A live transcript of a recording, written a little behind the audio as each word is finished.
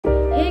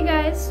Hey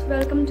guys,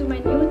 welcome to my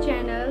new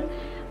channel.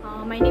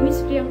 My name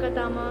is Priyanka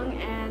Tamang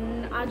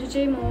and आज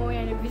चाहिँ म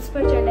यहाँ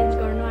whisper challenge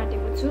गर्न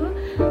आँटेको छु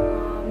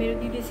मेरो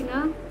दिदीसँग.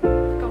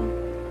 Come.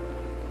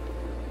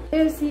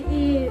 Here she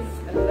is.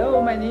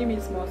 Hello, my name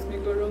is mausami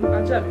gurung.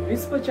 आज हामी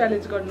whisper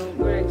challenge गर्न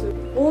गइरहेछौँ.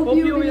 Hope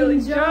you will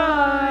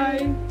enjoy.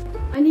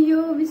 अनि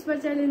यो whisper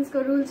challenge को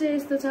रुल चाहिँ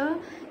यस्तो छ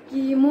कि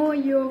म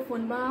यो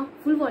फोनमा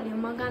फुल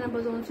भोल्युममा गाना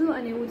बजाउँछु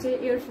अनि उ चाहिँ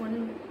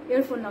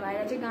इयरफोन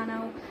लगाएर चाहिँ गाना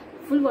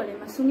फुल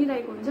भोल्युममा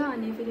सुनिरहेको हुन्छ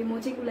अनि फेरि म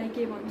चाहिँ उलाई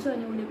के भन्छु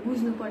अनि उले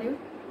बुझ्नु पर्यो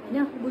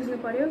हैन बुझ्नु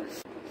पर्यो.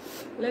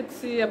 Let's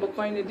see अब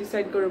कहिले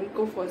डिसाइड गरौँ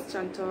को फर्स्ट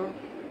जान्छ.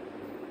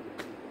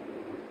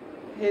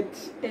 हेड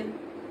टेल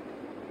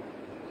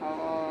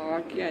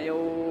के आयो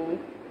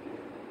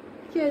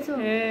के छ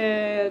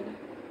हेड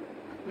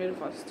मेरो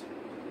first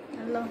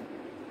law.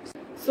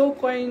 So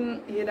coin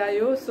head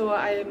आयो. सो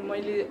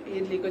मैले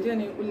हेड लिएको थिएँ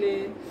अनि उसले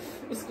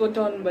उसको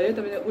टर्न भयो.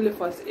 तपाईले उसले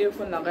फर्स्ट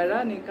इयरफोन लगाएर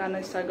अनि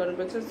गाना स्टार्ट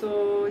गर्नुपर्छ. सो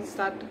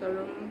स्टार्ट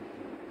गरौँ.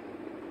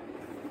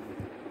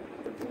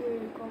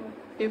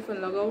 इयरफोन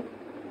लगाऊ.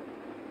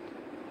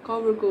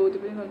 कभरको त्यो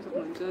पनि गर्न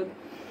सक्नुहुन्छ.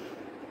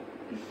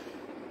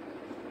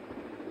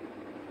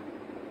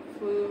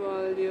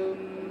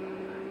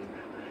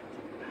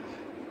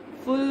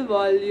 फुल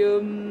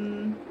भोल्युम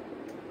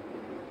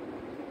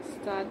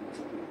स्टार्ट.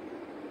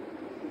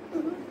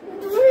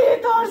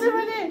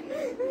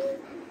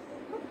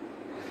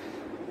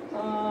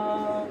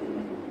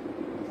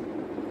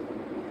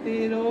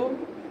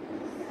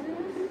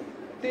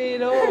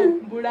 तेरो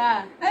बुढा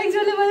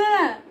एकजोले बोल न.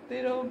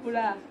 तेरो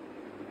बुढा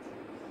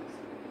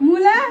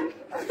मुला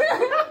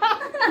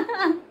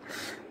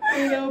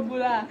तेरो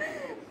बुढा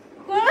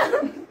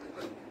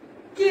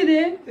के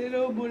रे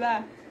तेरो बुढा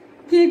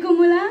के को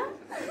मुला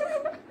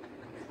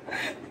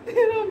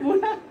तेरो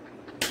बुढा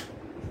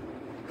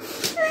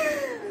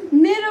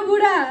मेरो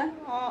बुढा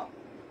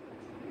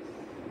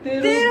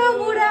तेरो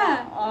बुढा.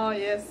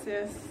 यस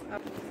यस.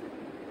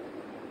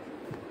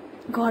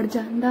 घर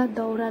जाँदा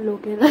दौरा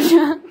लोकेर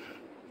जा.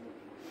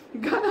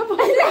 गाना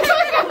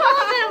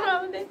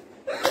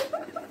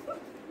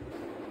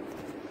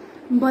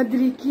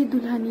बद्री की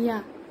दुल्हनिया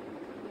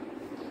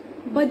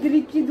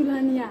बद्री की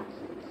दुल्हनिया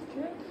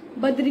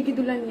बद्री की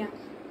दुल्हनिया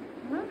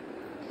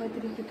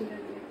बद्री की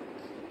दुल्हनिया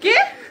के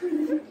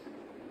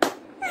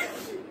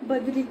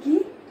बद्री की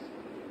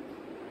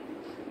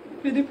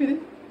फिर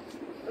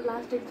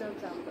लास्ट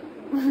एग्जाम्पल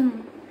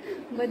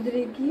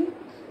बद्री की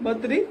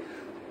बद्री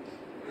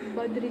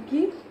बद्री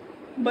की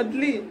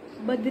बदली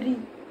बद्री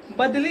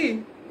बदली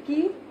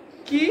की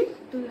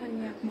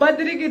दुल्हनिया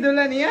बद्री की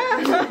दुल्हनिया.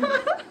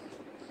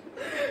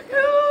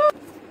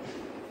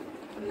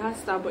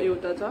 लास्ट अब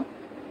एउटा छ.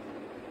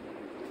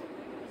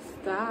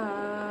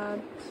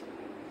 स्टार्ट.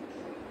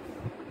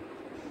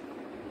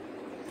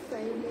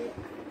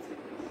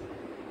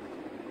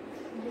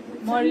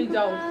 मरी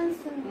जाऊ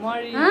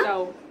मोडेर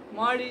गाऊ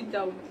मरी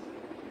जाऊ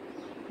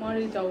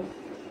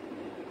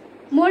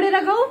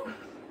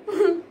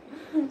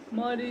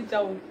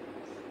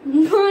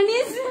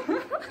मनिस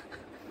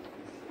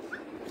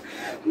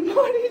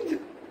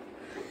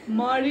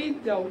मरी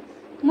जाऊ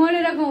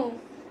मोडेर गाऊ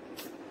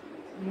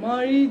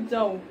मरी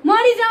जाऊ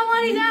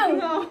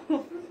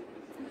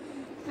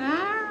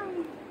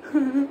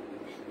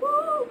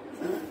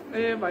ए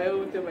भयो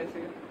त्यो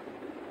भइसक्यो.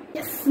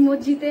 यस म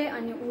जितेँ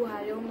अनि ऊ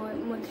हार्यो. म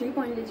 3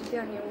 पोइन्टले जितेँ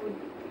अनि ऊ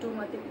 2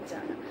 मात्रै पुग्छ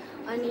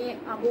अनि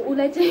अब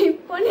उसलाई चाहिँ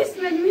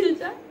पनिसमेन्ट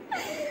मिल्छ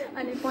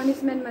अनि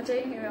पनिसमेन्टमा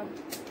चाहिँ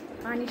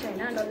पानी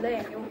छैन डल्लै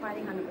हामी ऊ पानी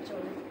खानुपर्छ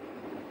उसलाई.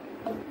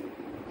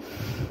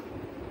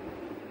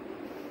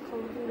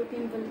 तिम्रो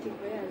पिम्पल ठिक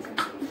भइहाल्छ.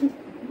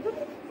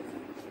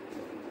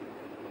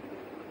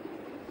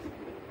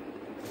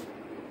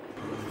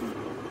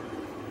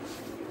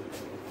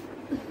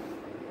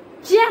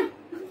 चिया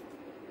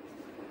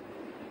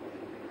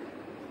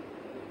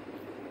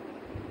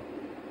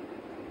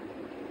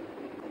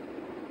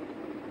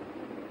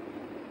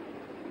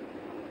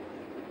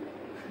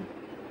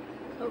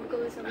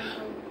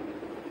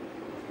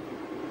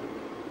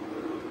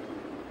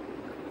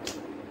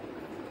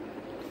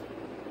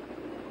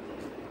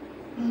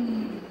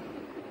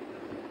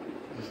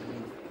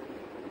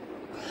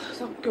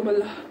सक्यो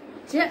बल्ल.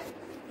 चिया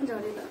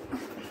झरे त.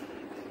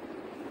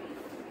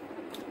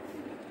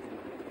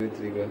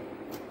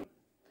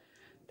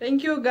 Thank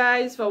you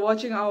guys for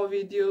watching our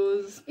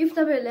videos. If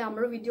तपाईहरुले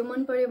हाम्रो भिडियो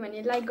मन पर्यो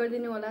भने लाइक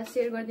गर्दिनु होला,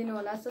 शेयर गर्दिनु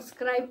होला,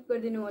 सब्स्क्राइब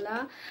गर्दिनु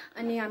होला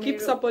अनि हामी keep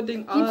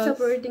supporting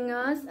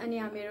us अनि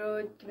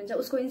हाम्रो के भन्छ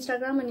उसको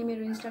इन्स्टाग्राम अनि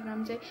मेरो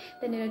इन्स्टाग्राम चाहिँ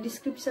त्यनेर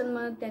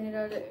डिस्क्रिप्सनमा त्यनेर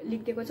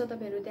लेखिएको छ.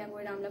 तपाईहरु त्यहाँ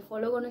गएर हामीलाई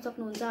फलो गर्न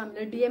सक्नुहुन्छ,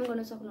 हामीलाई डीएम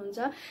गर्न सक्नुहुन्छ,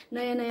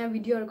 नयाँ नयाँ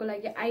भिडियोहरुको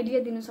लागि आइडिया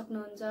दिन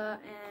सक्नुहुन्छ.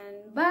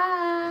 And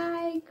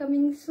by,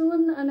 coming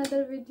soon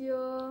another video.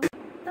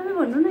 तपाईं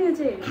भन्नु न यो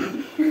चाहिँ.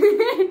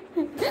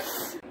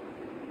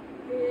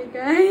 Hey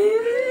guys.